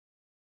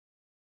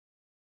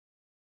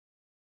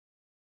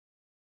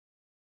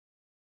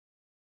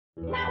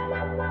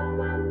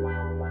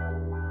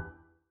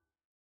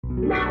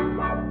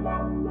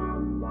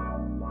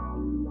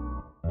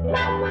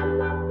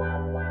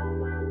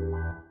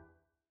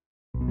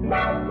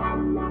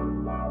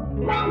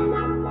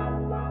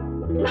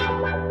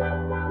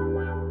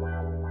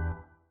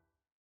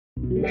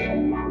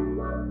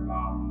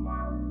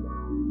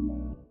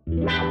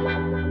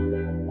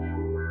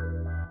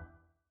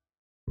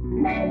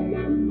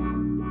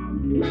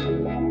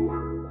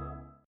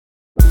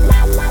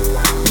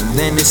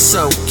Then it's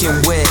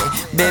soaking wet.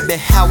 Baby,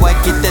 how I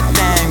get that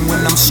thing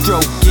when I'm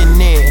stroking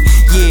it.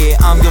 Yeah,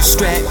 I'm your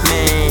strap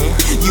man,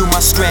 you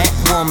my strap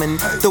woman.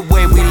 The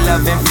way we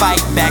love and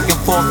fight back and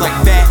forth like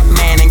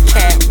Batman and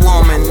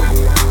Catwoman.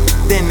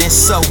 Then it's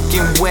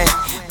soaking wet.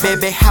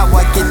 Baby, how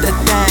I get that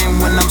thing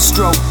when I'm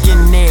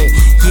stroking it.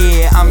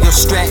 Yeah, I'm your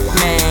strap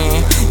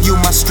man, you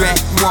my strap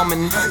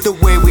woman. The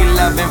way we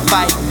love and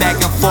fight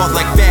back and forth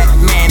like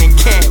Batman and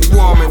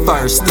Catwoman.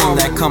 First thing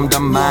that come to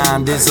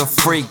mind is a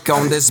freak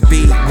on this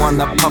beat.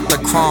 Wanna pop the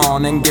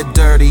crown and get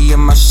dirty in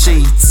my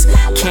sheets.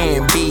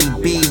 Can't be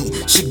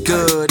beat, she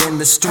good in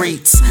the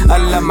streets. I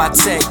love my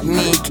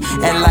technique,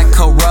 and like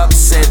Corrupt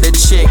said, the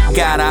chick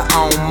got her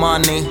own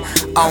money,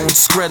 own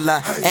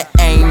Skrilla. It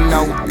ain't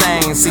no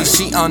thing, see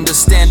she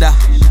understand her.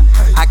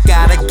 I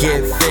gotta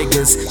get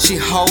figures, she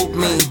hold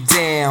me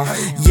down.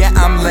 Yeah,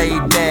 I'm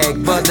laid back,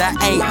 but I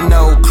ain't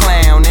no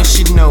clown, and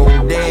she know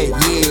that,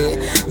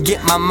 yeah.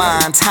 Get my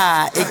mind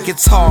high, it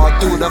gets hard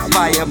through the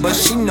fire, but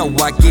she know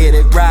I get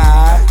it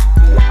right.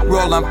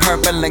 Rollin'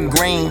 purple and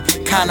green,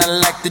 kinda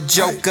like the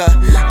Joker.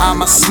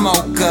 I'm a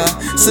smoker,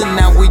 so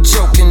now we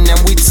joking and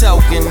we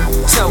toking.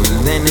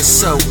 Then it's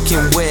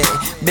soaking wet.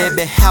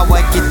 Baby, how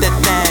I get that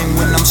thing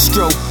when I'm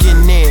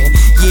stroking it.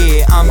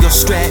 Yeah, I'm your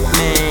strap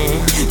man,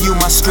 you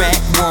my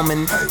strap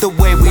woman. The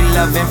way we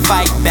love and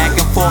fight back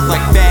and forth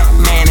like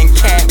Batman and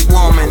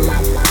Catwoman.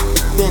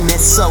 Then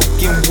it's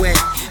soaking wet.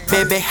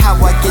 Baby, how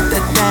I get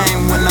that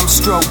thing when I'm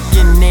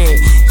stroking it.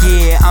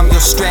 Yeah, I'm your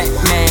strap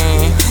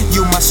man,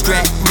 you my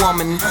strap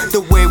woman.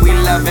 The way we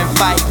love and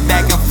fight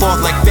back and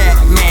forth like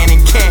Batman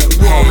and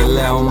Catwoman. Hey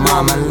little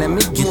mama, let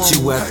me get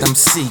you out them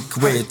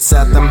secrets,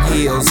 out them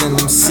heels and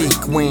them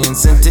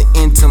sequins,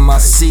 into my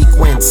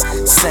sequence.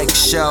 Sex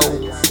show,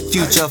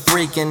 future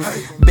freaking,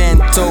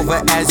 bent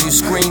over as you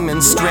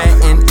screaming, straight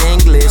in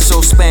English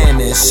or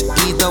Spanish.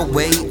 Either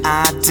way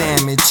I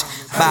damage.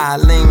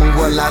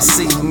 Bilingual, I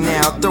see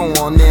now, throw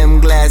on them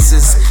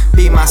glasses.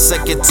 Be my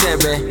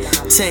secretary,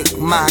 take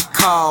my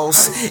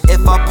calls.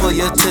 If I pull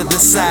you to the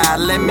side,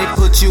 let me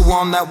put you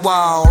on that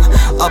wall.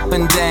 Up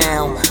and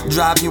down,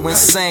 drive you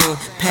insane.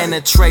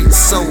 Penetrate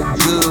so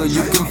good,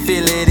 you can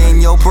feel it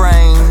in your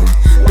brain.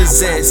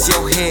 Possess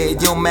your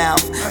head, your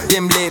mouth,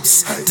 them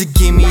lips. To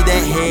give me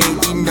that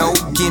head, you know,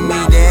 give me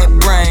that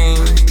brain.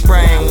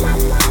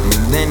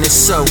 Then it's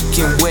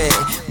soaking wet.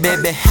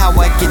 Baby, how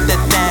I get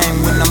that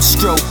thing when I'm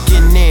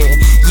stroking it.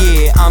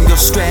 Yeah, I'm your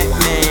strap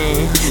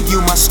man, you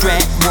my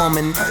strap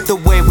woman. The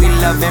way we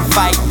love and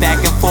fight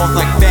back and forth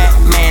like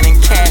Batman and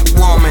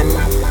Catwoman.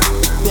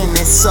 Then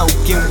it's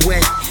soaking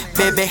wet.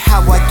 Baby,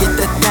 how I get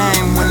that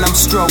thing when I'm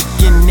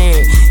stroking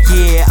it.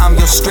 Yeah, I'm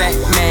your strap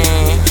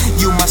man,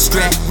 you my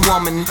strap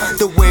woman.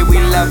 The way we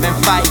love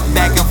and fight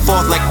back and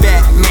forth like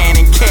Batman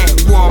and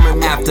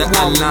Catwoman. After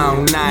a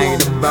long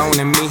night of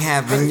boning, me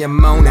having your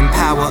moaning,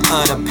 power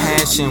of the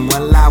passion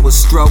while I was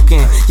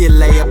stroking. You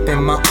lay up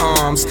in my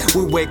arms,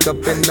 we wake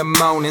up in the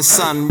morning,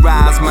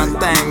 sunrise, my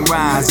thing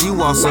rise.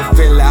 You also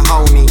feel like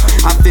honey,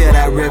 I feel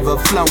that river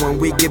flowing.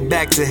 We get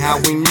back to how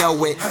we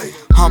know it.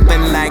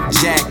 Humping like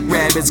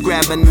jackrabbits,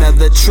 grab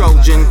another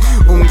Trojan.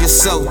 You're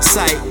so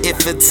tight,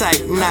 if it's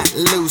tight, not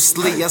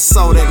loosely. I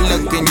saw that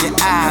look in your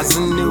eyes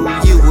and knew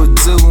you would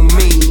do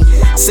me.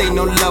 Say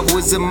no love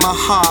was in my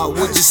heart,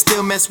 would you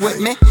still mess with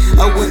me?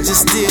 Or would you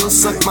still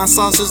suck my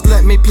sauce,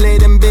 let me play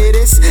them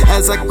bitties?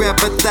 As I grab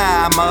a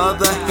thigh, my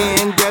other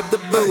hand grab the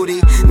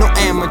booty. No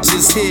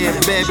amateurs here,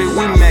 baby,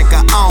 we make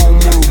our own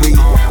movie.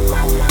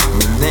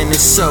 Then it's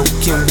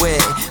soaking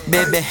wet.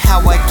 Baby, how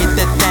I get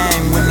that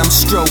thing when I'm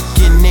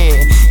stroking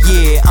it.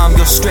 Yeah, I'm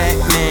your strap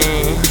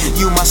man,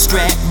 you my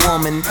strap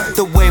woman.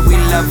 The way we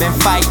love and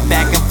fight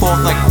back and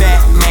forth like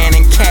Batman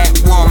and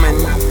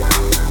Catwoman.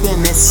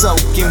 Then it's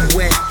soaking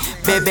wet.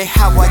 Baby,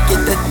 how I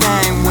get that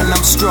thing when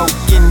I'm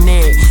stroking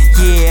it.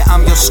 Yeah,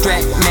 I'm your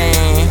strap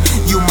man,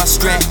 you my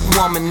strap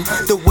woman.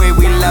 The way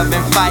we love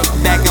and fight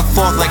back and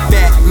forth like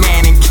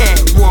Batman and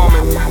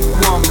Catwoman.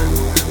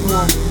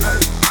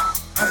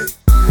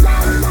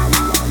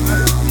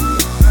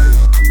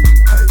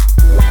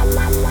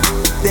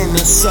 Then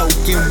it's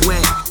soaking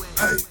wet.